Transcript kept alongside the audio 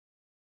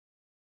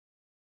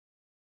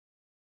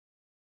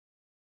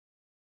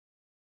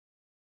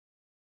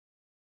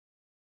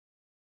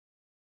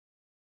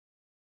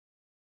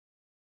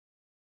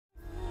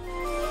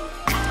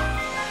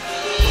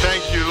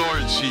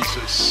Lord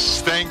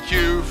Jesus. Thank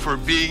you for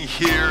being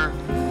here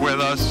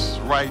with us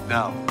right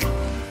now.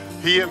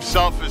 He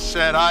himself has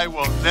said, I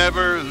will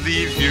never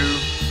leave you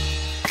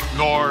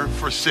nor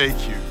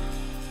forsake you.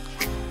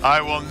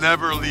 I will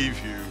never leave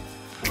you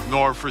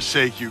nor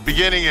forsake you.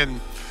 Beginning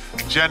in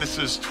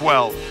Genesis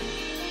 12,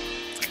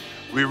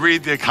 we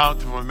read the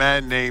account of a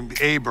man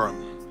named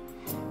Abram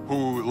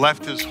who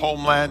left his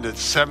homeland at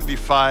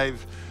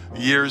 75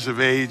 years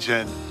of age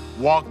and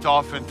walked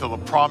off into the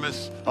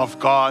promise of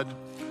God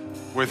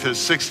with his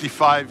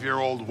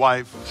 65-year-old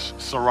wife,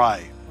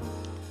 Sarai.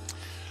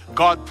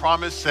 God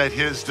promised that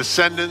his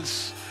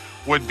descendants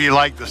would be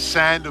like the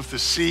sand of the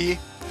sea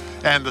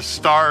and the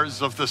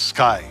stars of the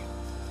sky.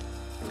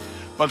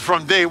 But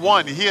from day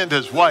one, he and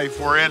his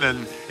wife were in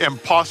an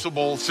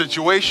impossible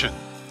situation.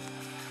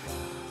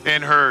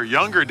 In her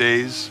younger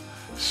days,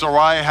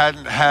 Sarai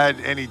hadn't had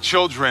any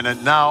children,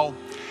 and now,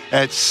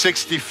 at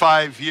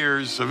 65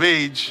 years of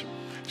age,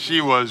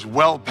 she was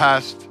well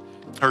past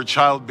her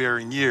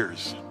childbearing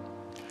years.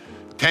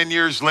 10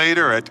 years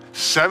later, at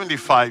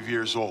 75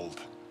 years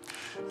old,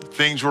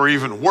 things were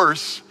even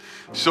worse.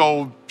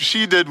 So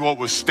she did what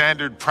was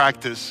standard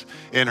practice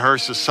in her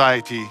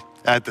society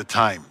at the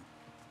time.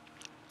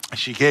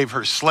 She gave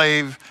her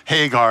slave,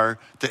 Hagar,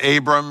 to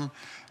Abram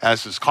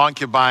as his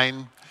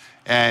concubine.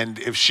 And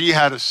if she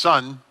had a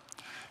son,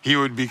 he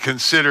would be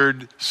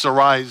considered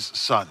Sarai's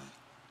son.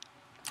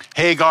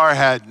 Hagar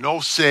had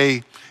no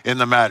say in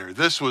the matter.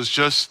 This was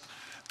just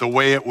the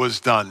way it was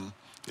done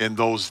in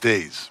those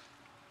days.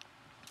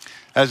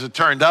 As it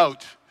turned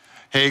out,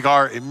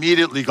 Hagar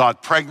immediately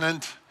got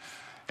pregnant,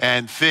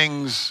 and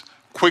things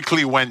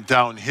quickly went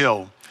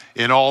downhill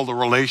in all the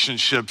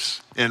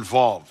relationships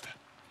involved.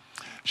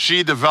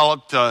 She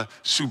developed a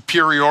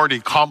superiority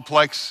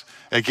complex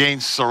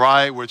against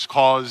Sarai, which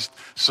caused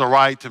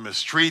Sarai to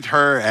mistreat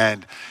her,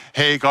 and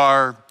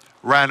Hagar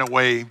ran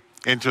away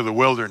into the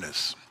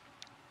wilderness.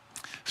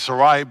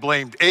 Sarai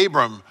blamed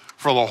Abram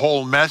for the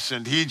whole mess,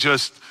 and he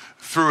just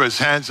threw his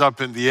hands up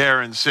in the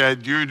air and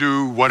said, you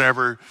do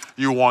whatever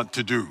you want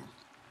to do.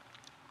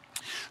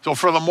 So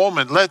for the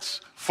moment, let's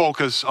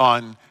focus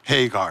on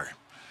Hagar.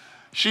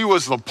 She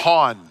was the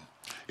pawn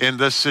in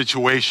this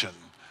situation,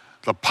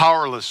 the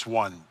powerless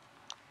one,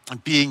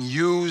 being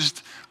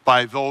used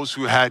by those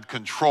who had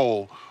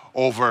control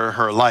over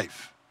her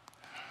life.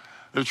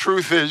 The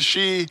truth is,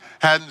 she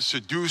hadn't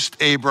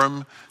seduced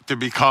Abram to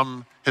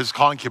become his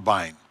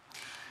concubine,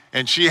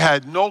 and she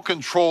had no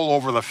control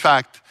over the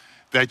fact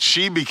that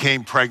she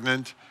became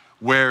pregnant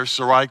where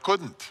Sarai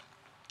couldn't.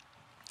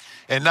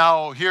 And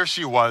now here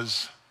she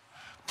was,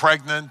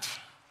 pregnant,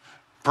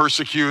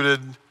 persecuted,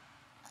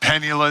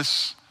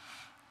 penniless,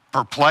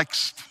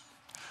 perplexed,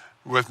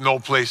 with no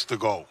place to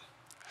go.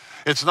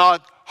 It's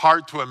not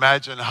hard to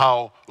imagine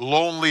how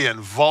lonely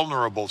and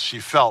vulnerable she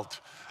felt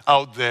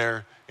out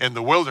there in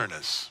the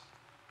wilderness.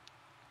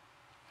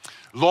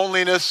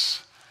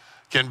 Loneliness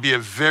can be a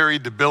very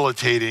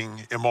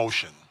debilitating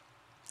emotion.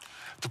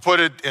 To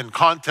put it in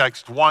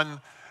context, one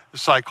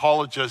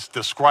psychologist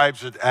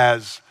describes it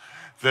as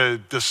the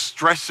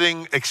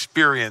distressing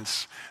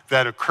experience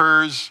that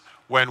occurs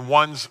when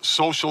one's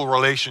social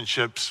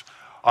relationships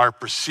are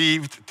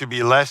perceived to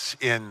be less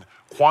in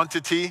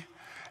quantity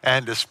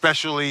and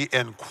especially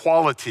in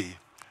quality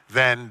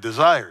than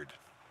desired.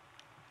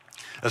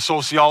 A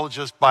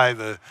sociologist by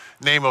the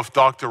name of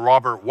Dr.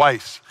 Robert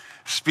Weiss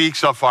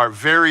speaks of our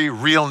very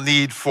real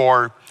need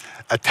for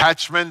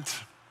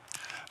attachment,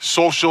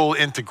 social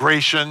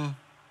integration,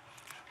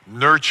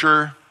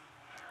 nurture,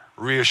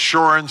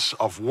 reassurance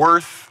of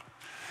worth,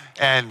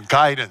 and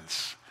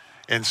guidance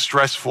in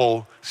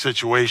stressful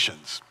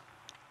situations.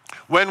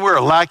 When we're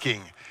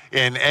lacking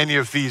in any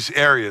of these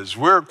areas,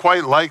 we're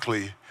quite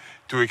likely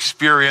to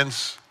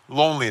experience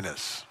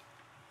loneliness.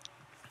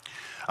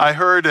 I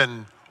heard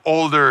an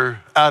older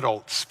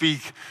adult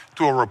speak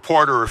to a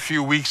reporter a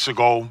few weeks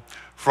ago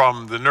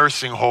from the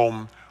nursing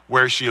home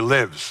where she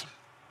lives.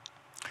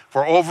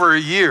 For over a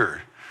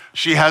year,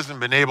 she hasn't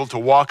been able to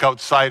walk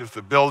outside of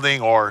the building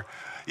or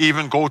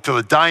even go to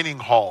the dining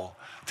hall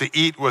to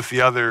eat with the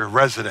other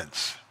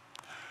residents.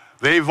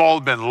 They've all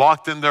been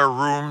locked in their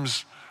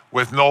rooms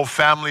with no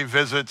family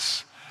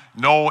visits,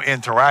 no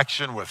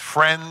interaction with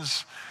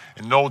friends,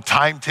 and no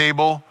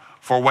timetable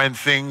for when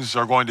things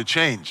are going to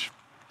change.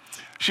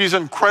 She's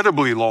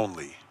incredibly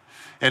lonely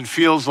and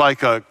feels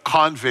like a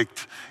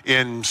convict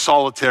in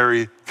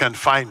solitary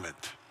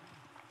confinement.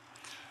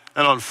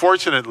 And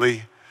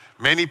unfortunately,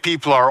 many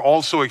people are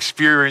also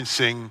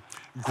experiencing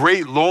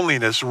great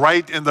loneliness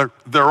right in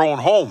their own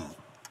home,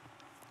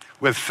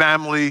 with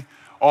family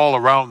all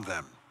around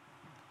them.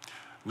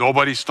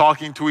 Nobody's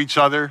talking to each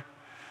other,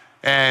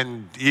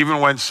 and even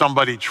when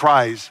somebody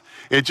tries,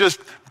 it just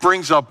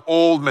brings up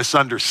old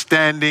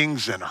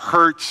misunderstandings and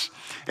hurts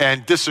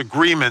and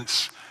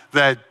disagreements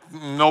that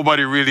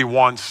nobody really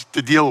wants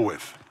to deal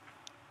with.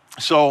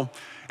 So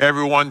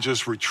everyone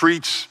just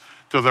retreats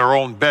to their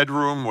own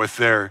bedroom with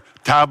their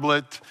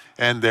tablet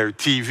and their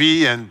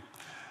TV, and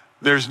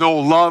there's no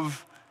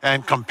love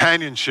and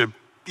companionship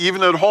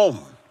even at home.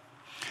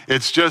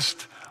 It's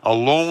just a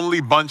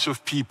lonely bunch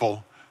of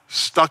people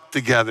stuck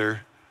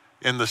together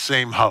in the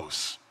same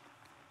house.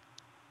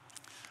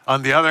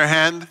 On the other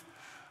hand,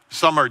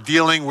 some are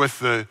dealing with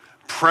the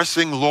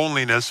pressing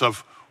loneliness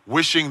of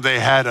wishing they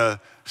had a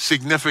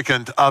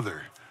significant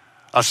other,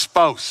 a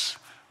spouse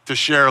to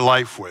share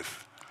life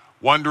with,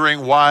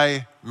 wondering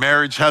why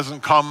marriage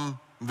hasn't come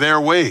their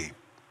way.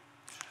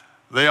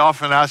 They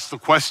often ask the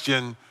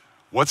question,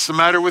 what's the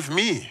matter with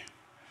me?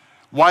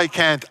 Why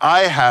can't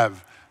I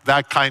have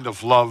that kind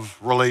of love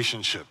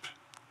relationship?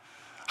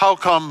 How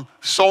come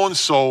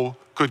so-and-so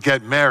could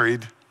get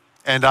married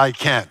and I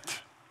can't?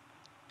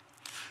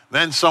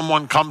 Then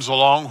someone comes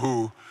along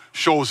who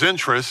shows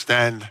interest,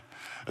 and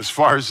as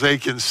far as they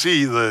can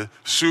see, the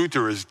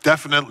suitor is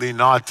definitely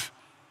not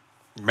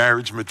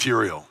marriage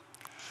material.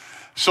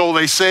 So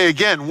they say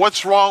again,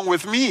 what's wrong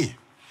with me?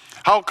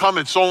 How come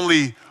it's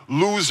only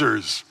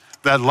losers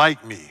that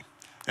like me?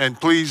 And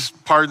please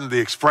pardon the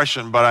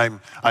expression, but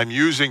I'm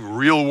using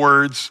real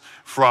words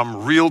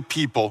from real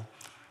people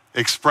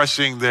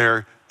expressing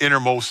their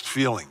innermost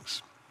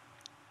feelings.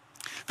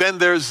 Then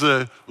there's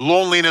the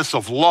loneliness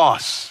of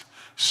loss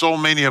so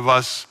many of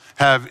us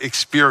have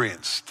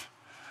experienced.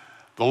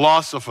 The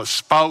loss of a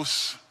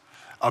spouse,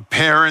 a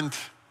parent,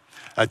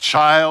 a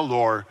child,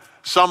 or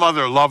some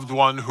other loved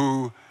one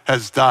who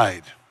has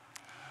died.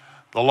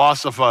 The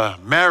loss of a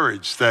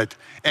marriage that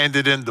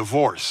ended in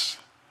divorce.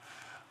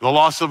 The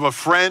loss of a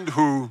friend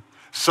who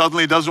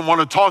suddenly doesn't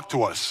want to talk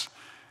to us,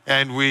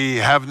 and we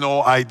have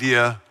no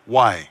idea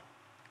why.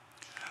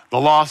 The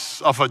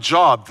loss of a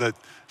job that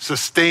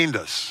sustained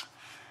us,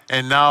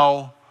 and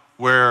now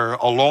we're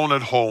alone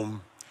at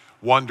home,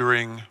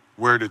 wondering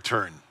where to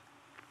turn.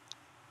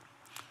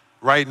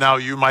 Right now,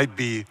 you might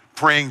be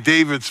praying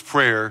David's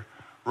prayer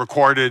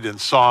recorded in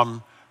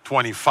Psalm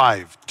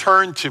 25.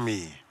 Turn to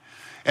me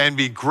and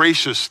be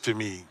gracious to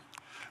me,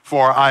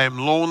 for I am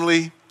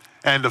lonely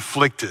and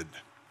afflicted.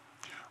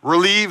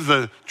 Relieve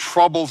the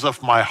troubles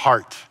of my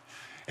heart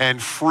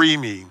and free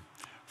me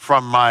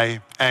from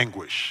my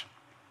anguish.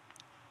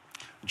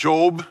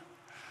 Job,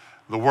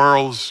 the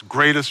world's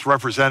greatest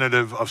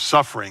representative of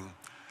suffering,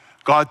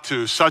 got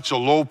to such a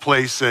low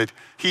place that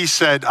he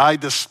said, I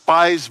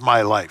despise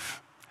my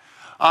life.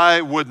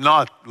 I would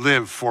not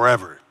live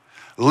forever.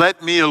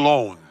 Let me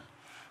alone.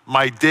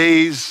 My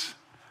days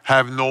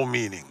have no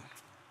meaning.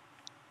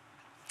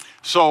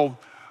 So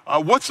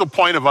what's the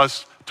point of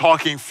us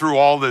talking through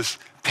all this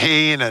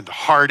pain and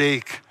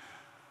heartache,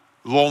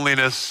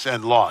 loneliness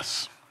and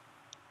loss?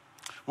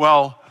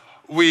 Well,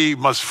 we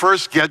must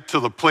first get to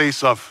the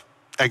place of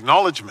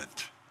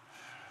acknowledgement,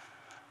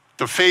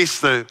 to face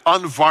the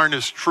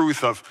unvarnished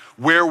truth of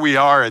where we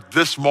are at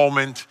this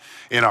moment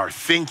in our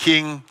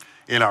thinking,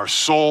 in our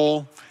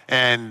soul,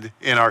 and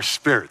in our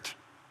spirit.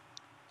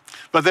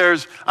 But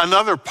there's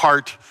another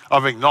part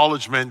of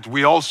acknowledgement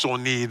we also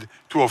need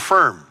to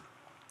affirm.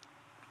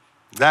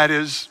 That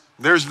is,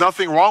 there's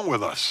nothing wrong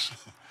with us.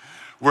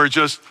 We're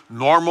just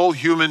normal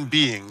human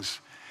beings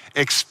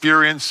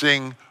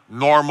experiencing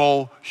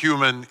normal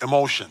human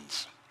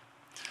emotions.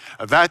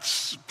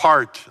 That's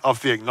part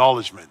of the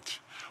acknowledgement.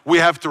 We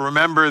have to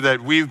remember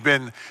that we've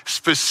been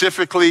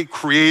specifically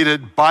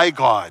created by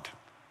God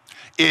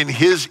in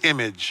His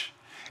image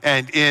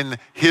and in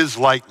His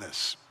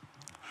likeness.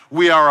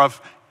 We are of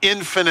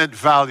infinite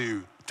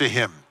value to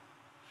Him,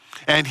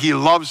 and He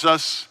loves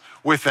us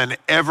with an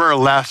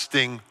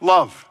everlasting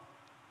love.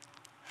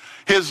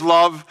 His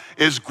love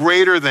is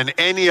greater than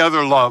any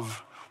other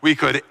love we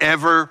could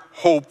ever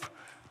hope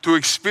to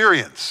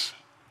experience.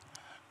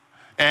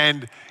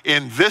 And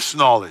in this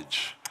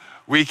knowledge,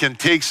 we can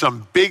take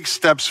some big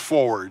steps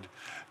forward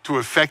to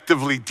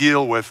effectively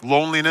deal with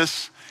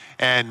loneliness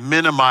and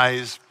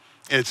minimize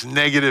its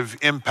negative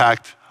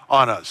impact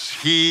on us.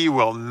 He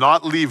will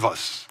not leave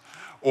us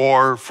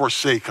or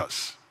forsake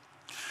us.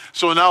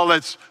 So now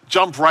let's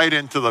jump right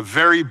into the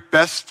very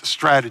best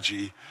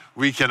strategy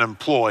we can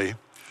employ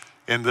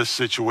in this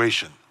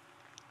situation.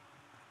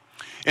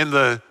 In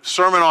the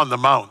Sermon on the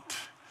Mount,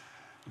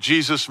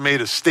 Jesus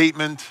made a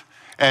statement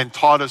and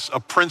taught us a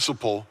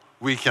principle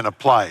we can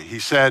apply. He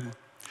said,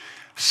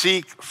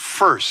 seek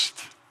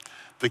first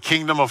the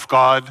kingdom of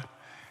God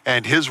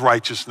and His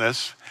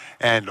righteousness,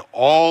 and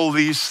all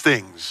these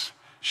things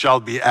shall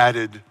be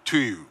added to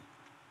you.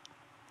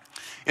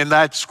 In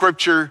that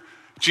scripture,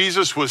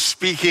 Jesus was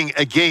speaking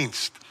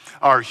against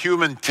our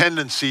human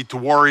tendency to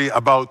worry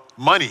about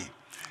money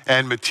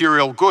and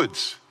material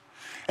goods.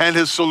 And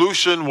His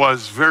solution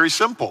was very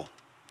simple.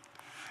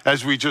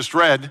 As we just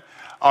read,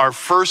 our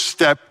first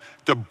step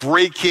to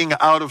breaking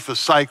out of the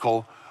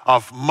cycle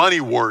of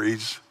money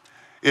worries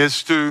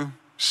is to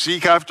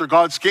seek after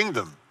God's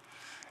kingdom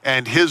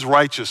and His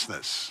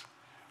righteousness.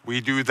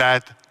 We do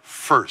that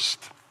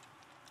first.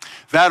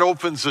 That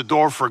opens the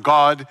door for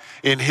God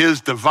in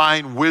His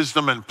divine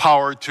wisdom and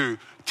power to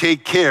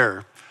take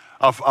care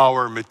of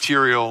our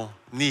material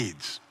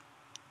needs.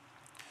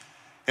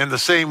 In the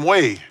same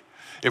way,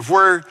 if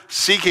we're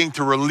seeking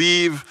to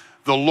relieve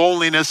the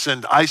loneliness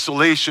and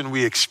isolation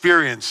we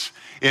experience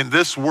in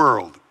this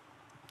world,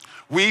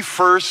 we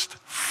first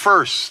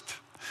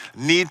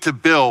need to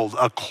build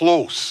a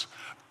close,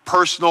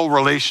 personal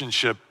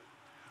relationship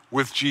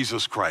with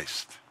Jesus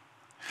Christ.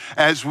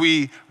 As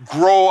we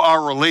grow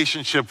our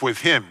relationship with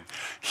him,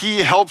 he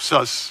helps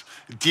us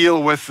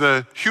deal with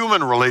the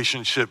human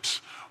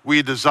relationships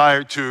we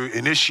desire to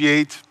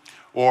initiate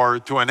or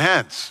to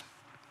enhance.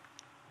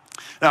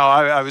 Now,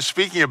 I was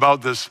speaking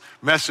about this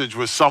message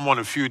with someone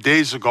a few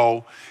days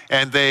ago,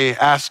 and they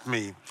asked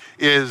me,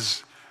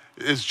 is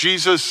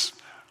Jesus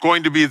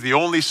going to be the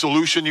only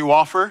solution you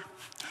offer,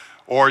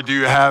 or do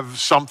you have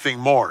something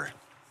more?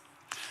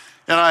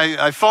 And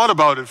I thought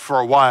about it for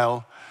a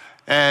while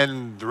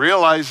and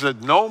realized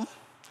that no,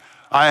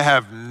 I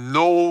have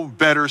no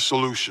better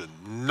solution,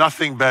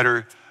 nothing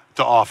better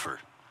to offer.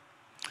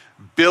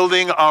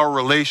 Building our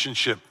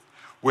relationship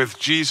with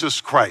Jesus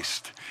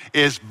Christ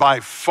is by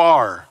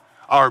far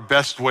our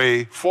best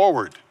way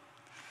forward.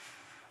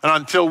 And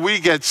until we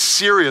get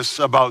serious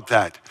about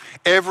that,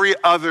 every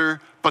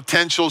other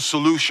potential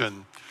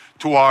solution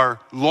to our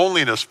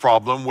loneliness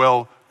problem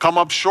will come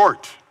up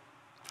short.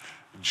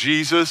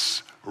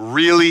 Jesus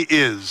really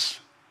is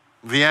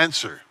the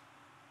answer.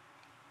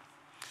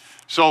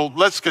 So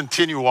let's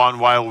continue on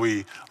while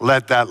we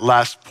let that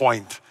last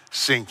point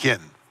sink in.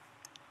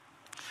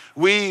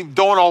 We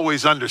don't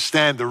always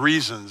understand the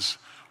reasons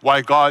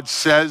why God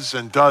says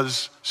and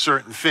does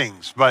certain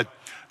things, but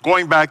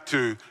going back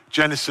to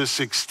Genesis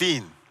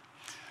 16,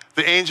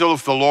 the angel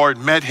of the Lord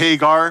met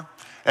Hagar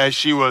as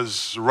she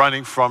was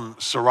running from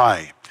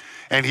Sarai.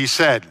 And he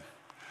said,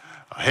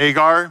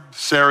 Hagar,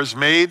 Sarah's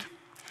maid,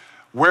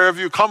 where have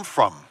you come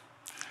from?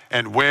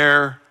 And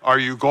where are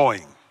you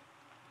going?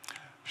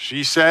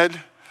 She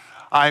said,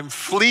 I'm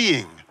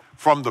fleeing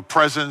from the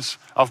presence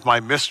of my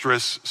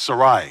mistress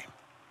Sarai.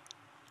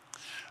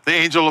 The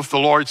angel of the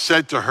Lord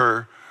said to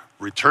her,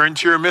 return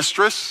to your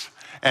mistress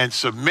and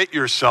submit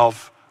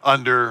yourself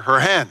under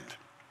her hand.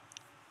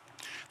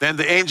 Then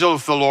the angel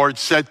of the Lord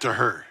said to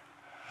her,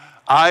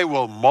 I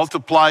will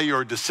multiply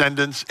your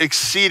descendants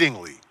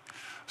exceedingly,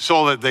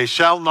 so that they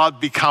shall not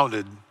be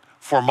counted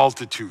for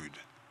multitude.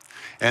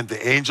 And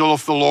the angel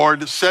of the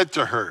Lord said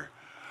to her,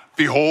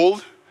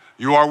 behold,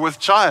 you are with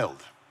child,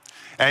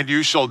 and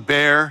you shall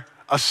bear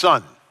a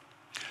son.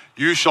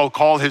 You shall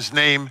call his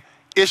name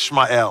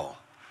Ishmael,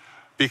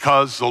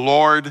 because the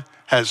Lord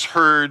has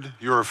heard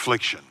your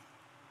affliction.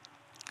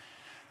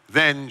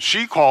 Then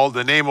she called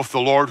the name of the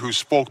Lord who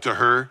spoke to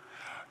her,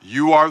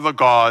 you are the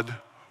God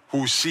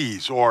who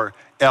sees, or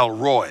El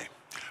Roi.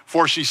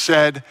 For she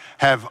said,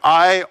 have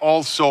I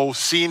also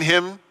seen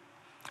him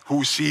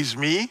who sees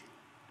me?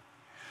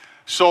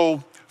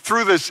 So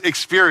through this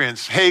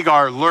experience,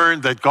 Hagar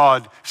learned that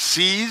God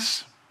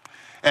sees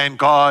and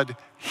God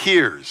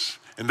hears.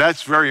 And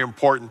that's very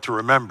important to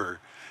remember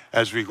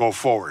as we go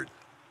forward.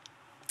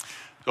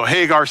 So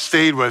Hagar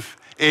stayed with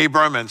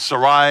Abram and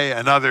Sarai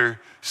another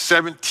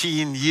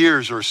 17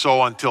 years or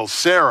so until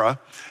Sarah,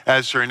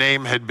 as her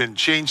name had been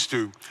changed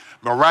to,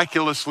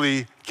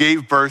 miraculously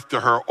gave birth to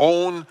her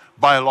own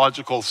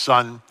biological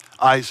son,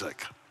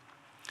 Isaac.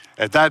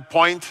 At that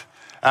point,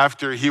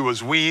 after he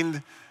was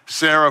weaned,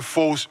 Sarah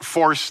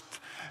forced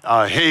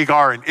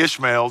Hagar and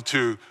Ishmael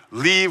to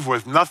leave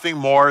with nothing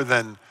more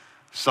than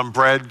some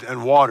bread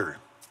and water.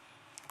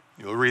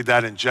 You'll read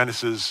that in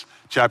Genesis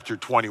chapter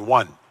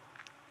 21.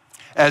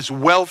 As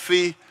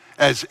wealthy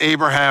as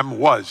Abraham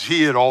was,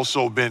 he had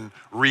also been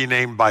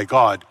renamed by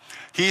God.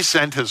 He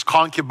sent his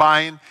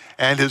concubine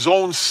and his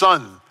own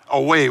son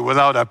away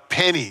without a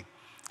penny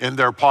in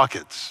their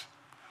pockets.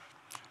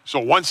 So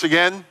once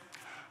again,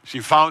 she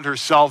found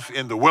herself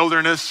in the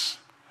wilderness,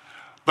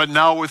 but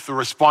now with the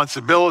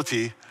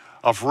responsibility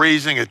of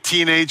raising a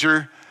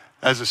teenager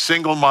as a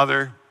single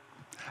mother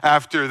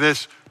after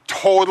this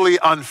totally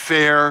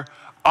unfair,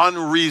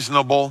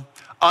 unreasonable,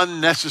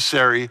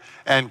 unnecessary,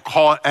 and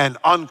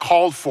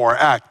uncalled for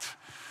act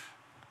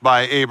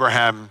by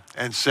Abraham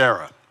and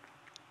Sarah.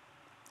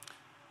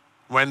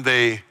 When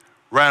they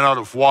ran out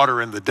of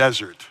water in the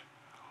desert,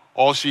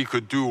 all she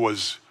could do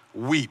was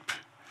weep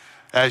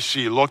as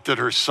she looked at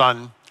her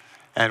son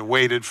and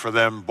waited for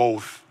them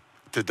both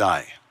to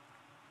die.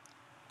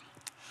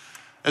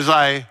 As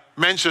I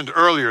mentioned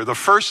earlier, the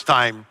first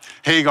time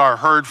Hagar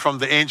heard from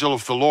the angel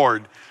of the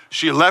Lord,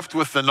 she left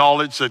with the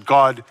knowledge that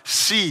God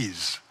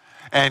sees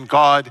and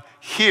God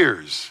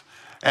hears.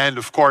 And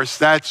of course,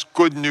 that's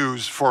good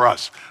news for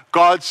us.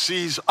 God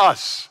sees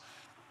us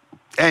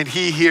and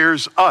he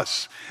hears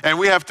us. And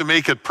we have to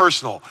make it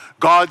personal.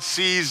 God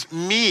sees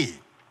me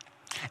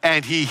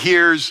and he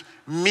hears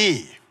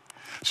me.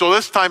 So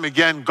this time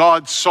again,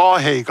 God saw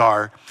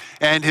Hagar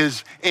and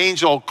his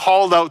angel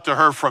called out to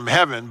her from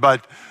heaven,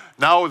 but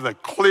now with a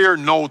clear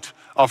note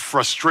of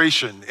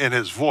frustration in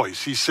his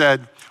voice. He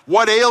said,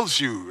 what ails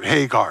you,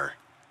 Hagar?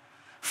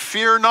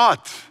 Fear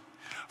not,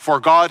 for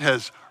God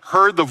has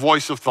heard the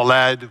voice of the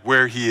lad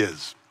where he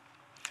is.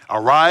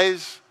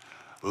 Arise,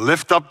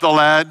 lift up the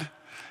lad,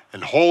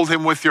 and hold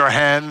him with your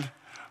hand,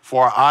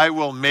 for I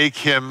will make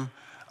him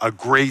a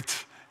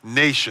great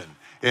nation.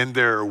 In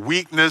their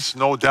weakness,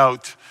 no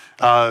doubt,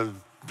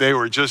 they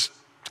were just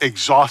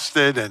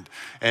exhausted,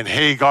 and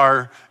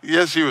Hagar,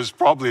 yes, he was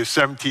probably a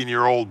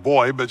 17-year-old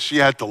boy, but she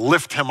had to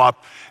lift him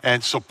up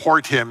and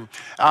support him.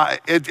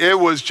 It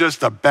was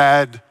just a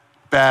bad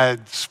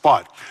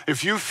spot.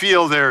 If you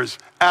feel there's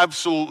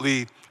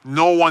absolutely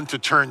no one to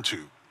turn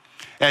to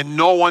and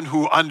no one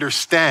who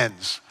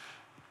understands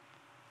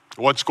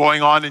what's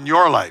going on in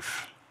your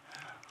life,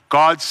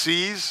 God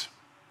sees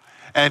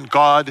and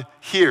God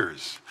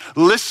hears.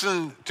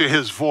 Listen to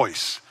his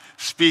voice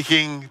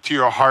speaking to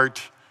your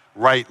heart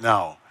right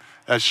now.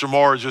 As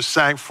Shamora just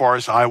sang for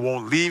us, I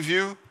won't leave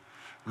you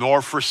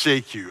nor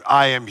forsake you.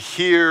 I am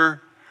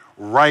here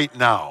right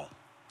now.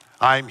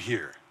 I'm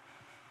here.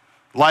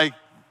 Like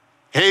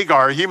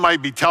Hagar, he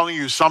might be telling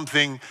you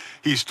something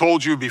he's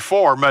told you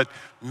before, but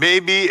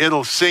maybe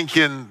it'll sink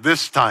in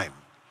this time.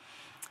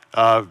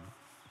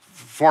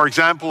 For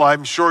example,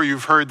 I'm sure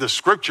you've heard the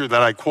scripture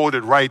that I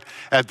quoted right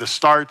at the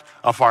start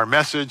of our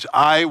message.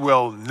 I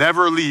will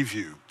never leave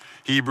you.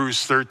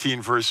 Hebrews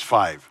 13, verse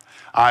 5.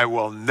 I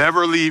will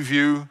never leave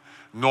you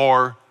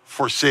nor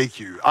forsake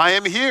you. I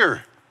am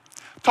here.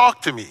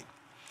 Talk to me.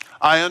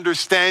 I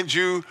understand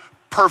you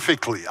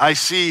perfectly. I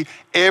see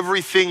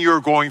everything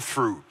you're going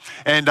through,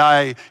 and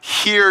I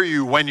hear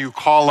you when you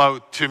call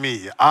out to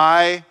me.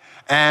 I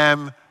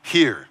am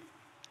here.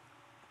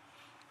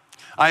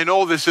 I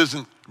know this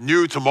isn't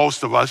new to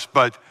most of us,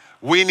 but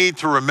we need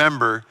to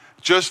remember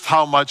just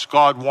how much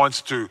God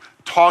wants to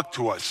talk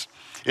to us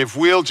if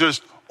we'll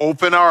just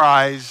open our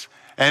eyes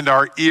and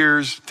our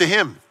ears to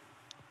him.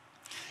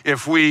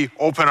 If we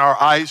open our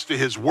eyes to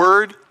his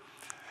word,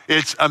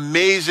 it's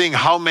amazing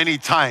how many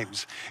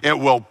times it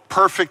will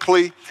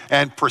perfectly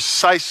and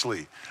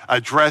precisely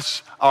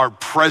address our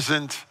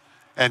present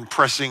and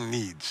pressing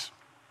needs.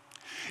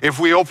 If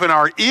we open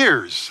our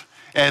ears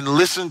and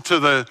listen to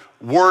the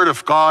word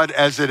of God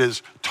as it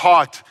is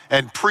taught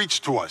and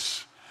preached to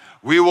us,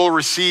 we will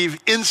receive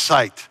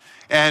insight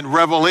and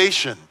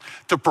revelation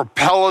to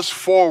propel us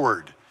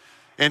forward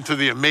into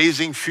the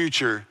amazing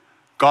future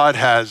God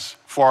has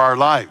for our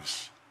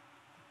lives.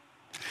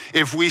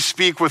 If we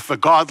speak with the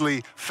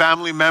godly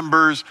family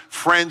members,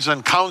 friends,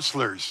 and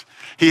counselors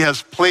he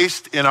has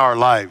placed in our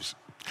lives,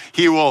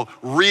 he will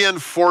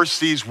reinforce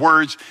these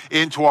words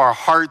into our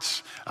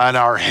hearts and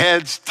our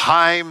heads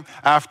time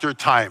after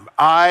time.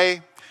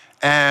 I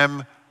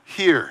am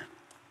here.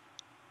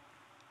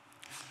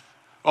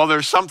 Well,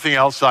 there's something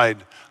else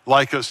I'd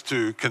like us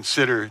to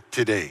consider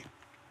today.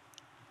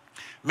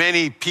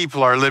 Many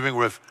people are living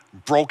with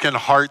broken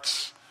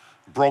hearts,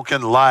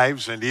 broken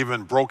lives, and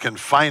even broken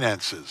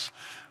finances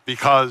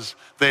because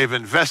they've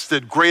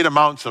invested great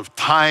amounts of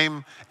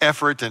time,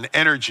 effort, and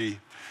energy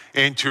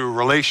into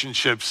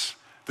relationships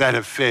that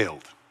have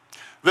failed.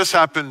 This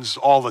happens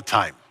all the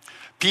time.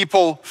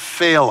 People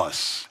fail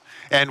us,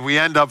 and we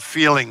end up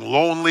feeling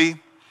lonely,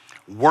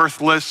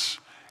 worthless,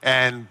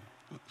 and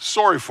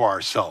sorry for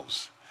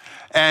ourselves.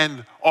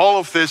 And all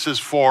of this is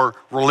for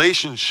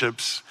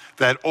relationships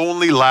that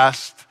only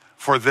last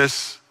for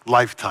this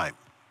lifetime.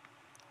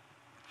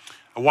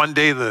 One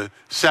day the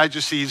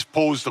Sadducees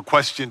posed a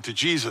question to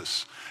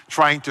Jesus,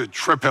 trying to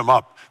trip him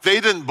up. They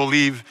didn't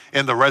believe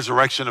in the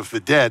resurrection of the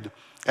dead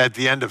at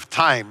the end of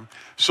time,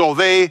 so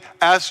they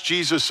asked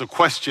Jesus a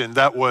question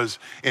that was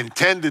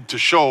intended to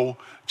show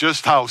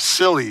just how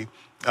silly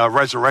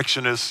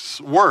resurrectionists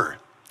were.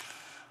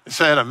 They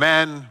said a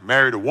man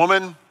married a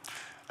woman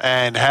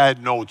and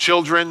had no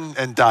children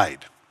and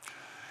died.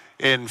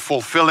 In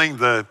fulfilling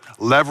the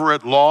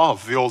Levirate law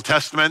of the Old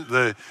Testament,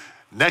 the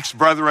next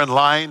brother in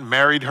line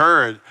married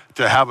her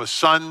to have a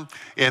son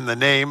in the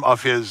name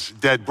of his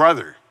dead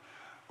brother.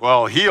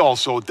 Well, he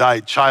also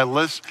died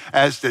childless,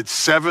 as did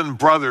 7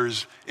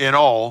 brothers in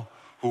all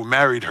who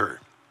married her.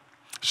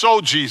 So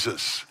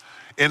Jesus,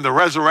 in the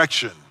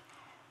resurrection,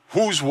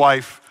 whose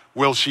wife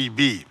will she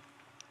be?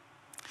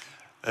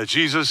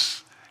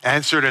 Jesus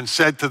answered and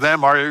said to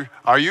them,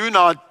 Are you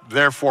not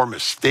therefore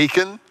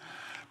mistaken,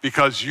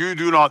 because you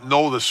do not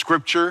know the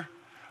scripture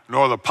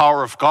nor the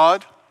power of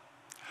God?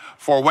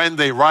 For when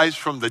they rise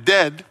from the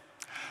dead,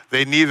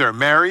 they neither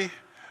marry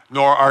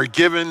nor are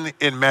given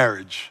in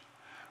marriage,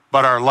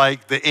 but are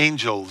like the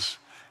angels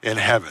in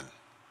heaven.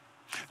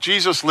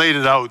 Jesus laid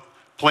it out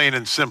plain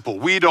and simple.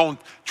 We don't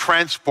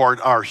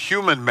transport our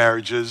human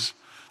marriages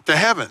to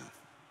heaven.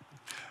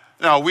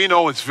 Now, we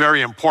know it's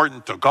very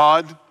important to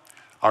God,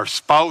 our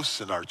spouse,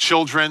 and our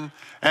children,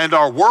 and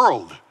our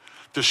world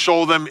to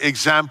show them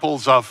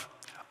examples of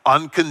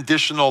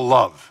unconditional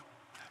love,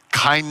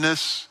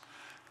 kindness,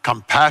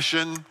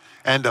 compassion,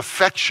 and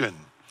affection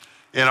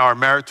in our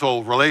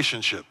marital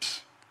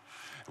relationships.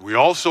 We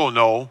also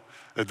know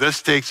that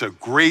this takes a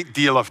great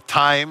deal of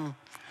time,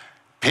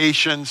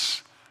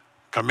 patience,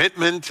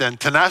 commitment, and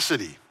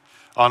tenacity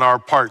on our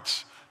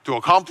parts to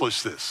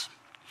accomplish this.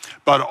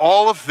 But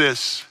all of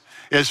this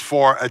is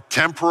for a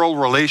temporal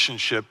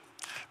relationship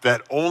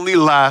that only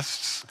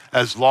lasts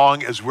as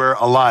long as we're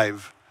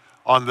alive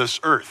on this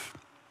earth.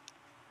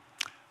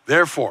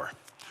 Therefore,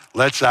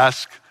 let's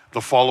ask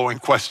the following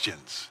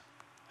questions.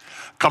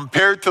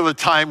 Compared to the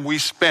time we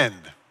spend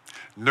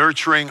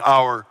nurturing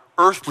our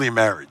earthly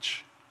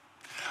marriage,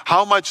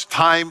 How much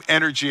time,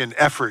 energy, and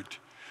effort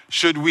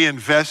should we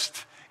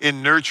invest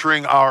in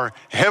nurturing our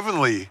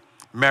heavenly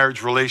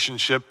marriage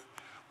relationship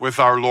with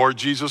our Lord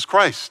Jesus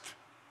Christ?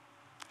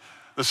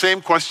 The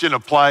same question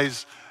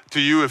applies to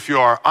you if you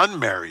are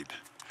unmarried.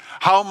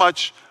 How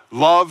much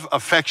love,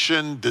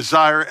 affection,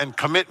 desire, and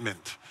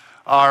commitment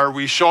are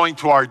we showing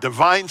to our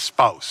divine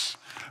spouse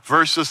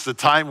versus the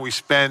time we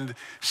spend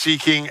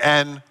seeking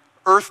an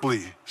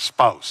earthly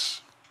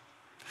spouse?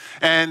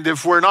 And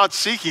if we're not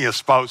seeking a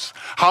spouse,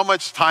 how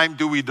much time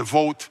do we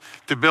devote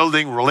to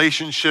building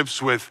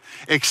relationships with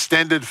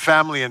extended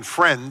family and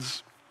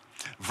friends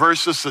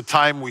versus the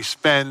time we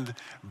spend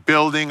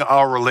building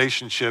our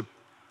relationship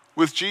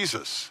with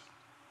Jesus?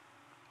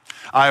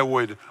 I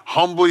would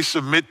humbly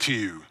submit to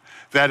you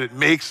that it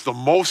makes the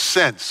most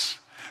sense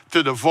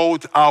to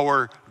devote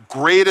our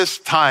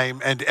greatest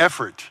time and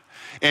effort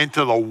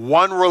into the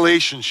one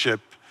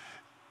relationship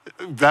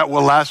that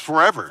will last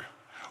forever,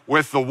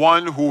 with the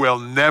one who will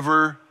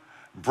never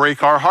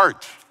break our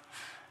heart.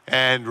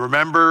 And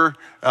remember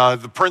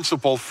the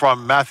principle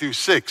from Matthew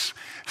 6,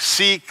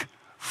 seek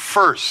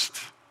first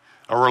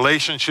a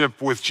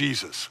relationship with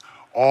Jesus.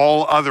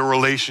 All other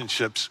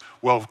relationships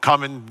will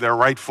come in their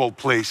rightful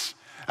place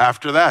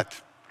after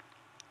that.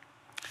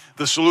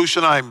 The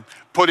solution I'm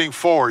putting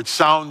forward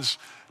sounds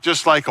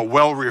just like a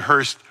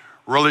well-rehearsed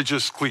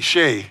religious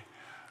cliche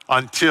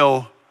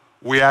until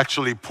we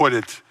actually put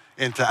it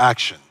into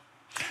action.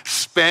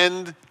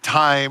 Spend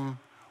time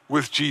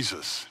with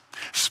Jesus.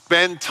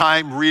 Spend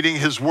time reading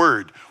his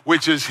word,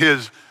 which is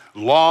his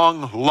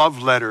long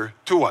love letter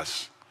to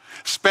us.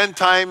 Spend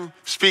time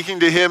speaking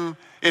to him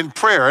in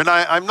prayer. And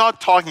I'm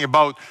not talking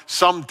about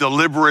some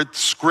deliberate,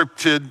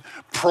 scripted,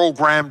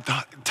 programmed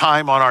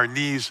time on our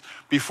knees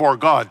before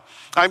God.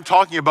 I'm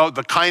talking about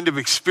the kind of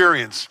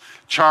experience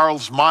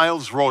Charles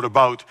Miles wrote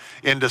about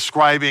in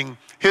describing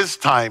his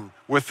time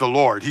with the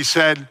Lord. He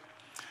said,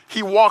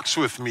 he walks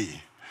with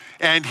me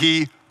and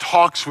he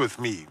talks with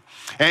me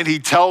and he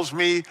tells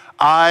me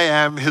I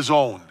am his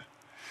own.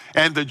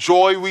 And the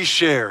joy we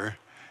share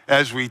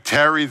as we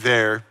tarry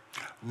there,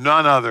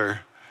 none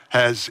other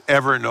has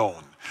ever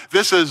known.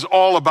 This is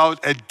all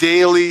about a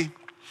daily,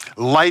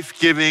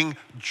 life-giving,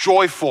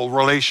 joyful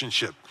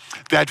relationship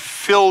that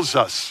fills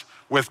us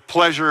with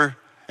pleasure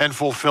and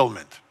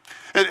fulfillment.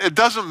 It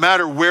doesn't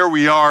matter where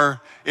we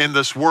are in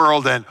this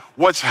world and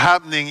what's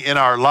happening in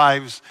our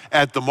lives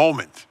at the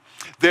moment.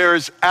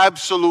 There's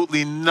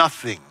absolutely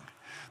nothing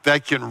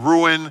that can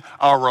ruin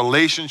our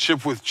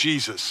relationship with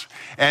Jesus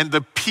and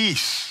the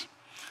peace,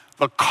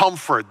 the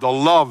comfort, the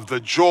love, the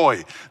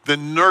joy, the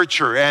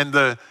nurture, and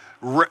the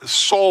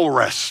soul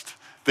rest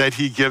that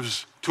he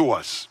gives to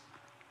us.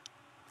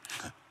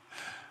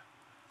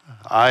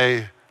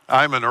 I'm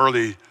an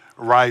early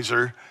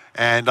riser,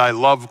 and I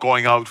love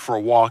going out for a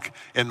walk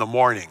in the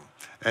morning.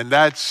 And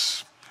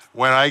that's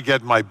when I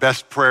get my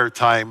best prayer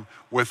time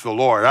with the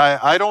Lord.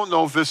 I don't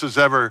know if this has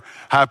ever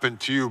happened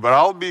to you, but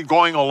I'll be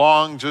going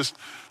along just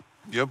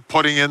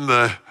putting in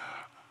the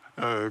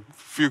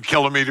few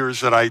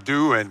kilometers that I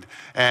do, and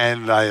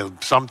I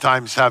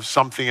sometimes have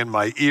something in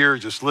my ear,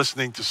 just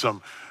listening to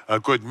some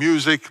good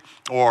music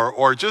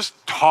or just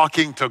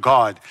talking to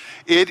God.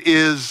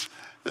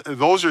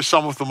 Those are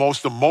some of the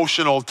most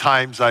emotional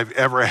times I've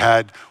ever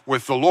had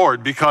with the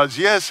Lord, because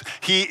yes,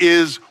 he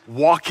is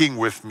walking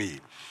with me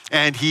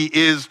and he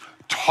is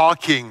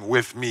talking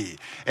with me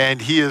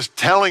and he is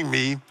telling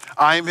me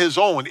I'm his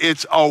own.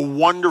 It's a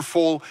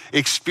wonderful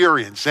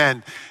experience.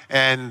 And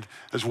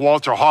as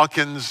Walter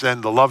Hawkins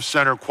and the Love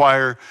Center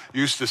Choir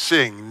used to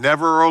sing,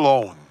 never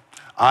alone.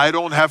 I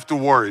don't have to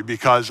worry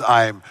because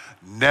I'm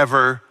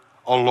never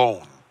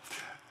alone.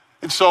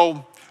 And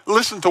so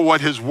listen to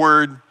what his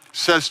word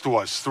says to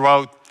us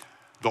throughout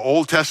the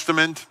Old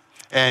Testament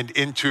and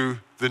into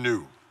the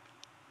New.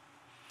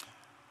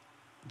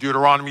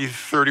 Deuteronomy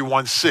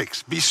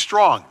 31:6, be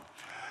strong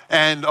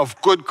and of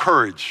good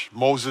courage,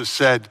 Moses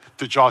said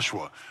to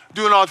Joshua.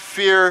 Do not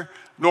fear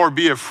nor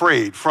be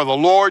afraid, for the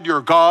Lord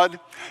your God,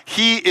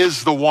 he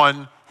is the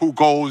one who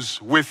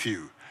goes with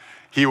you.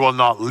 He will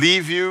not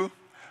leave you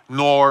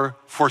nor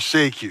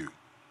forsake you.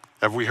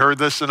 Have we heard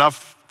this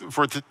enough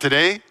for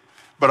today?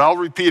 But I'll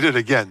repeat it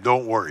again,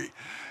 don't worry.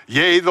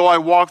 Yea, though I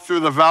walk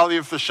through the valley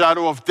of the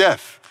shadow of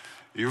death,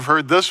 you've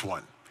heard this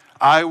one,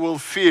 I will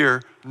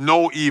fear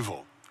no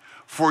evil,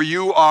 for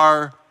you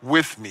are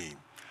with me.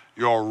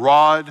 Your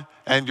rod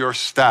and your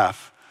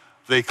staff,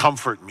 they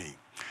comfort me.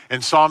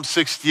 In Psalm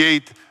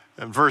 68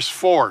 and verse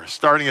 4,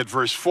 starting at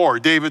verse 4,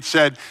 David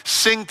said,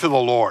 sing to the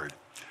Lord,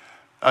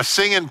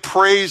 sing in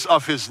praise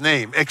of his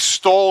name,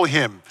 extol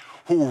him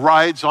who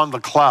rides on the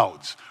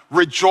clouds,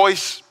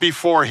 rejoice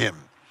before him.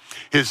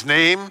 His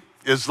name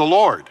is the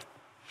Lord.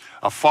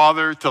 A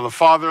father to the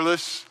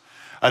fatherless,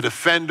 a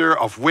defender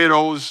of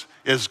widows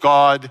is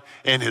God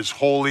in his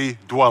holy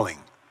dwelling.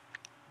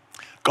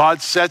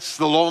 God sets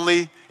the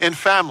lonely in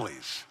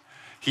families.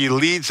 He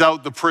leads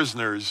out the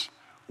prisoners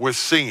with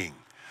singing.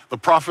 The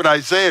prophet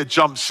Isaiah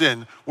jumps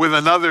in with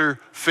another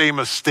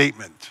famous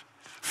statement.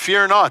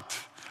 Fear not,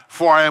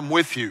 for I am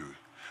with you.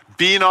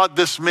 Be not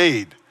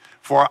dismayed,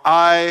 for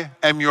I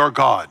am your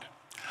God.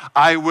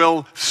 I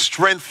will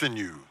strengthen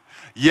you.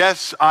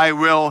 Yes, I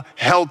will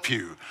help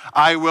you.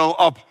 I will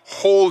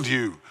uphold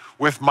you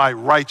with my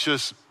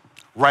righteous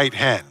right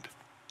hand.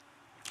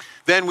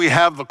 Then we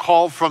have the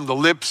call from the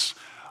lips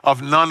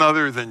of none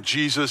other than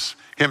Jesus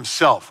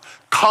himself.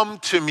 Come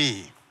to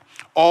me,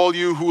 all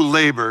you who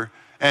labor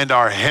and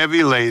are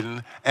heavy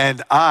laden,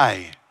 and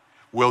I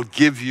will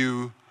give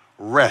you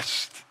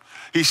rest.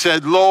 He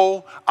said,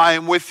 lo, I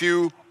am with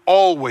you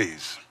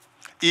always,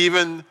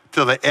 even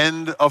to the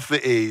end of the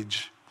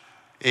age.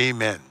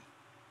 Amen.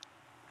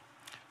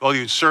 Well,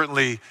 you'd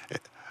certainly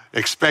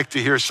expect to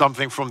hear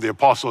something from the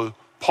Apostle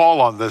Paul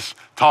on this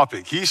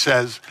topic. He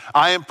says,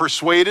 I am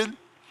persuaded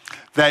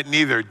that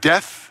neither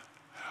death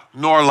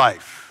nor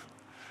life,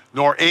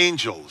 nor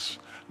angels,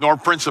 nor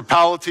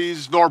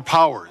principalities, nor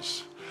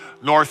powers,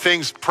 nor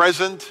things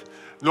present,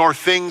 nor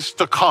things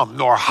to come,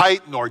 nor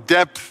height, nor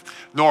depth,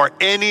 nor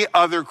any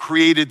other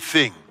created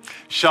thing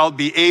shall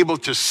be able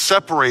to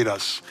separate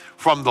us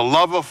from the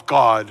love of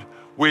God,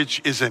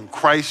 which is in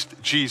Christ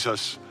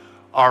Jesus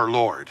our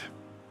Lord.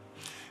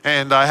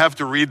 And I have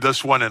to read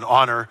this one in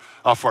honor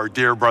of our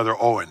dear brother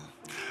Owen.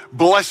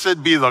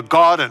 Blessed be the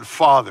God and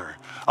Father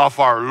of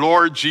our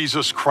Lord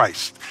Jesus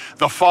Christ,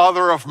 the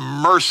Father of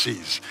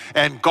mercies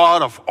and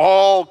God of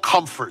all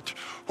comfort,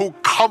 who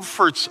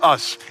comforts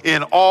us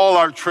in all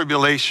our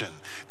tribulation,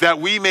 that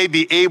we may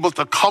be able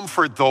to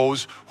comfort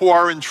those who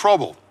are in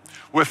trouble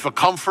with the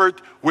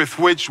comfort with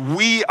which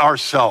we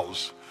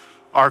ourselves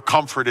are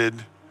comforted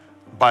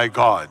by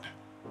God.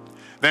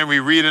 Then we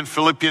read in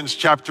Philippians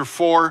chapter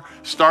 4,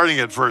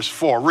 starting at verse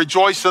 4,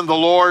 rejoice in the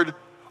Lord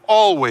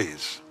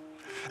always.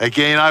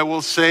 Again, I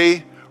will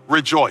say,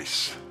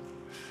 rejoice.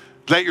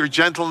 Let your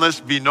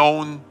gentleness be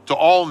known to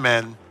all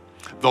men.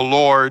 The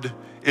Lord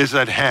is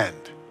at hand.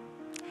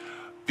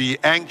 Be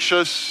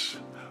anxious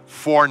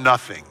for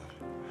nothing,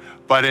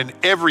 but in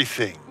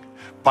everything,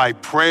 by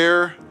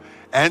prayer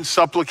and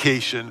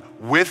supplication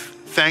with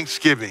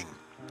thanksgiving,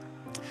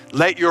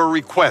 let your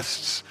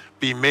requests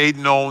be made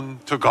known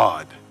to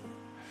God.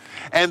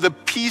 And the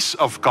peace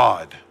of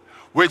God,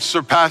 which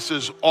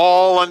surpasses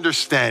all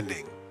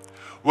understanding,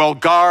 will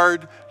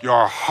guard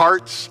your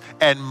hearts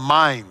and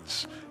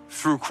minds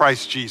through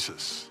Christ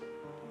Jesus.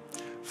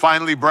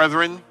 Finally,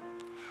 brethren,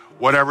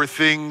 whatever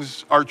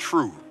things are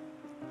true,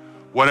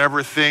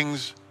 whatever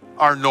things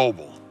are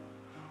noble,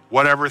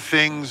 whatever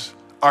things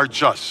are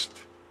just,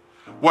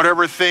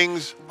 whatever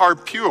things are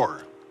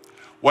pure,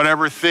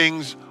 whatever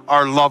things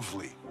are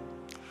lovely,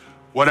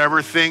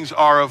 whatever things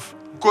are of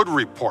good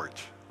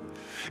report,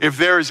 if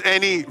there is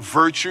any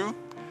virtue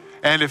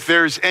and if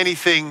there is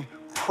anything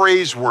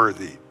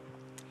praiseworthy,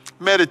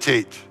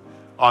 meditate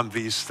on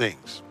these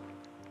things.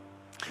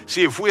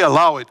 See, if we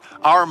allow it,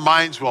 our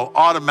minds will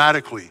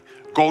automatically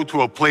go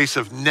to a place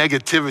of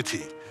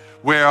negativity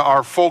where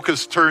our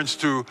focus turns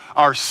to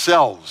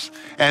ourselves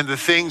and the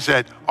things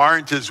that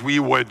aren't as we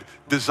would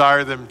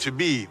desire them to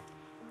be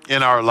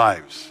in our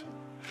lives.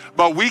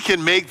 But we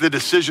can make the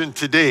decision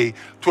today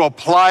to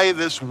apply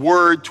this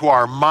word to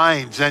our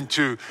minds and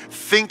to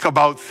think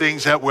about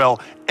things that will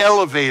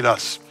elevate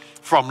us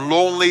from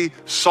lonely,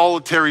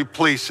 solitary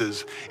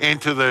places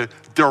into the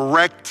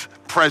direct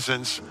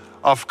presence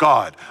of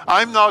God.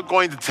 I'm not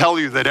going to tell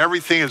you that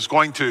everything is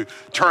going to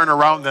turn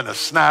around in a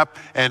snap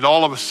and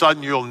all of a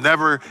sudden you'll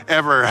never,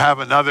 ever have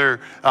another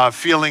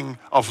feeling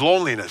of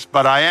loneliness.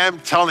 But I am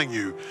telling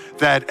you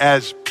that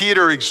as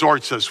Peter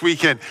exhorts us, we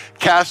can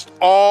cast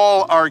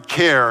all our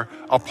care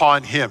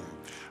upon him,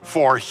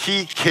 for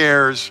he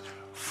cares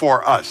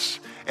for us.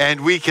 And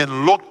we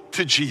can look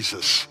to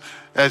Jesus.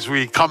 As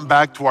we come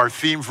back to our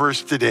theme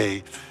verse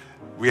today,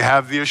 we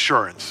have the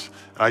assurance.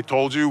 I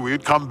told you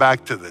we'd come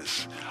back to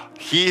this.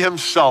 He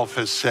himself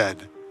has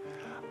said,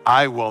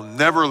 I will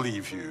never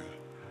leave you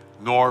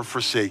nor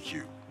forsake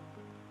you.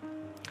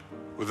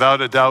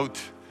 Without a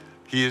doubt,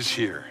 he is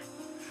here.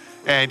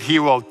 And he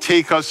will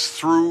take us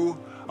through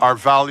our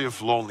valley of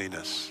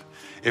loneliness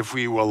if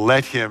we will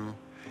let him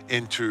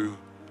into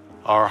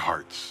our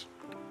hearts.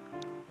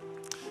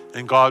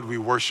 And God, we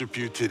worship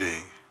you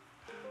today.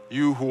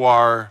 You who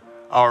are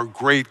our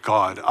great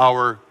God,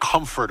 our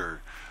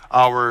comforter,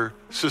 our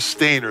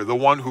sustainer, the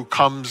one who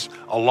comes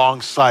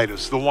alongside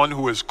us, the one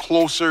who is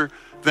closer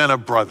than a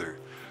brother.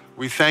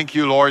 We thank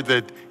you, Lord,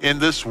 that in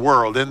this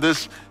world, in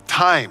this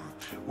time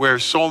where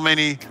so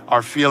many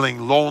are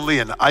feeling lonely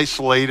and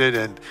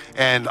isolated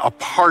and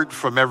apart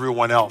from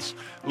everyone else,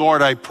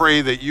 Lord, I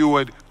pray that you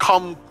would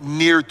come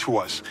near to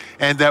us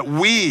and that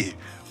we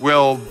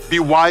will be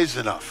wise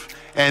enough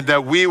and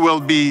that we will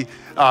be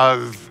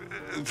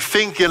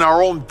think in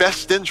our own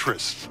best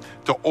interests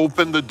to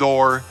open the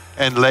door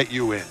and let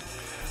you in.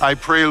 I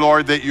pray,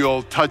 Lord, that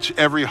you'll touch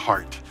every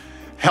heart.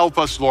 Help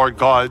us, Lord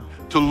God,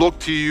 to look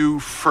to you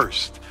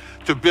first,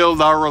 to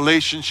build our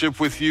relationship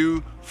with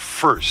you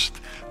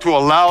first, to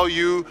allow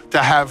you to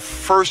have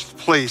first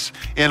place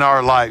in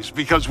our lives.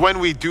 Because when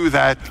we do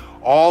that,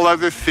 all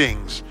other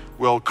things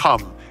will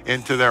come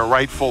into their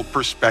rightful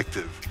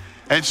perspective.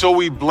 And so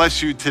we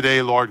bless you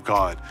today, Lord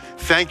God.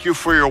 Thank you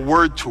for your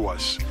word to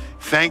us.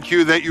 Thank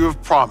you that you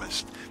have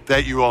promised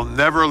that you will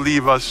never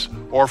leave us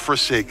or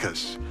forsake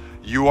us.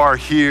 You are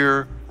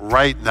here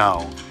right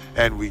now,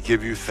 and we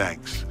give you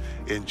thanks.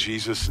 In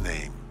Jesus'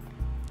 name,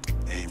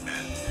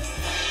 amen.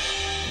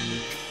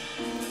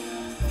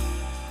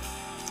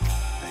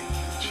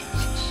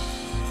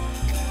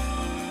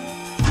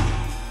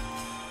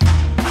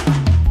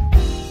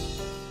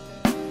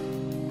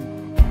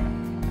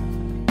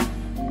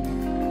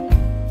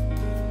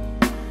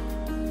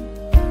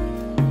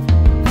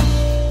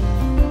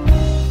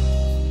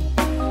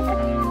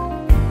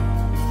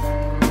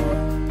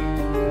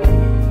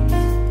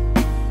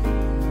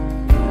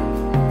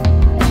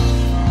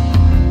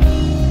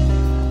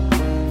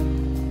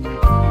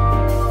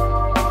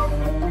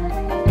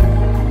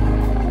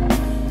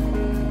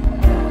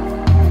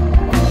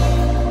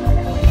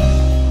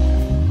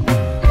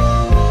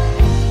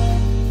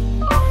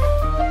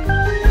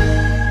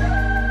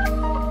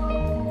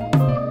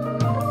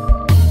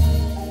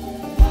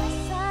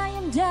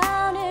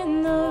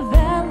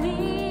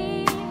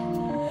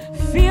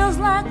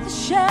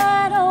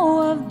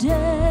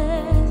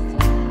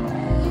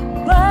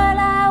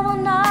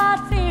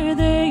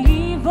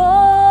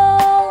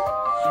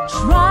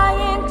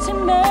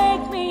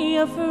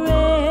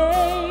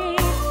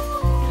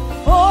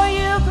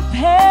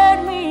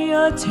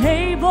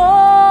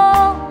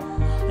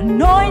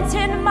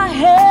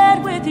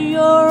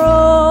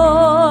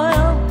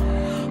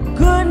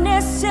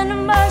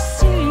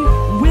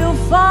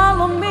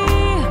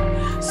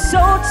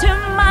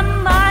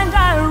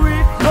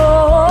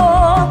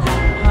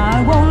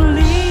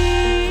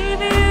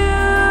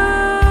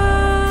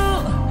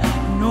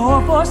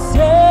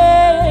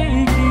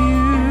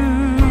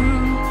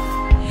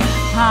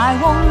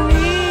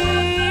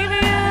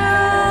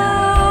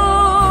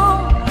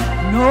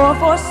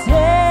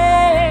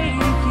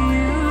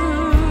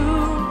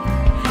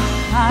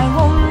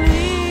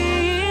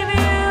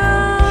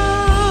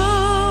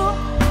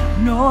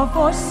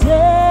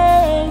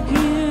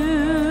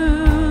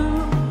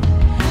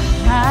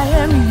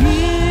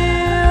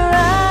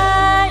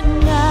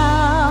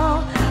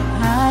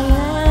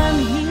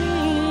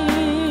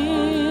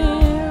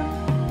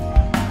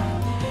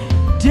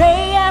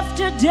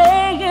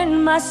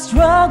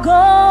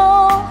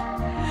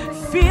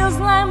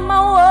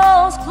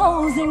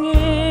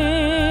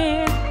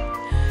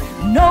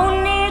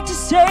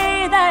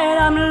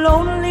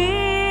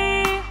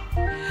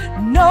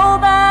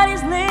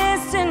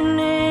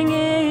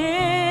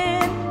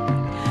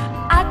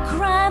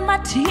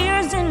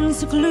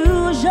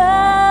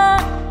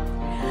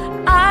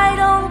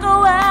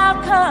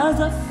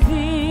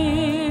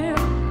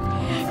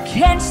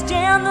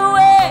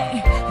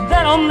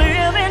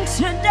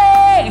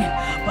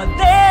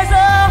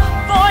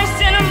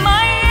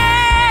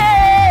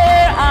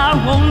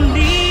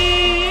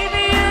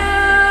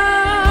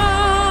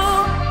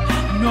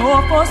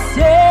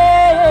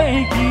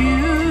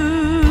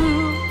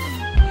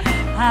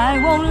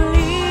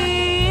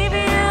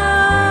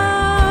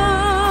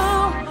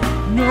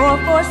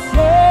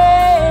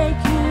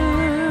 Forsake you.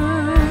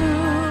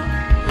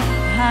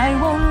 I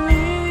won't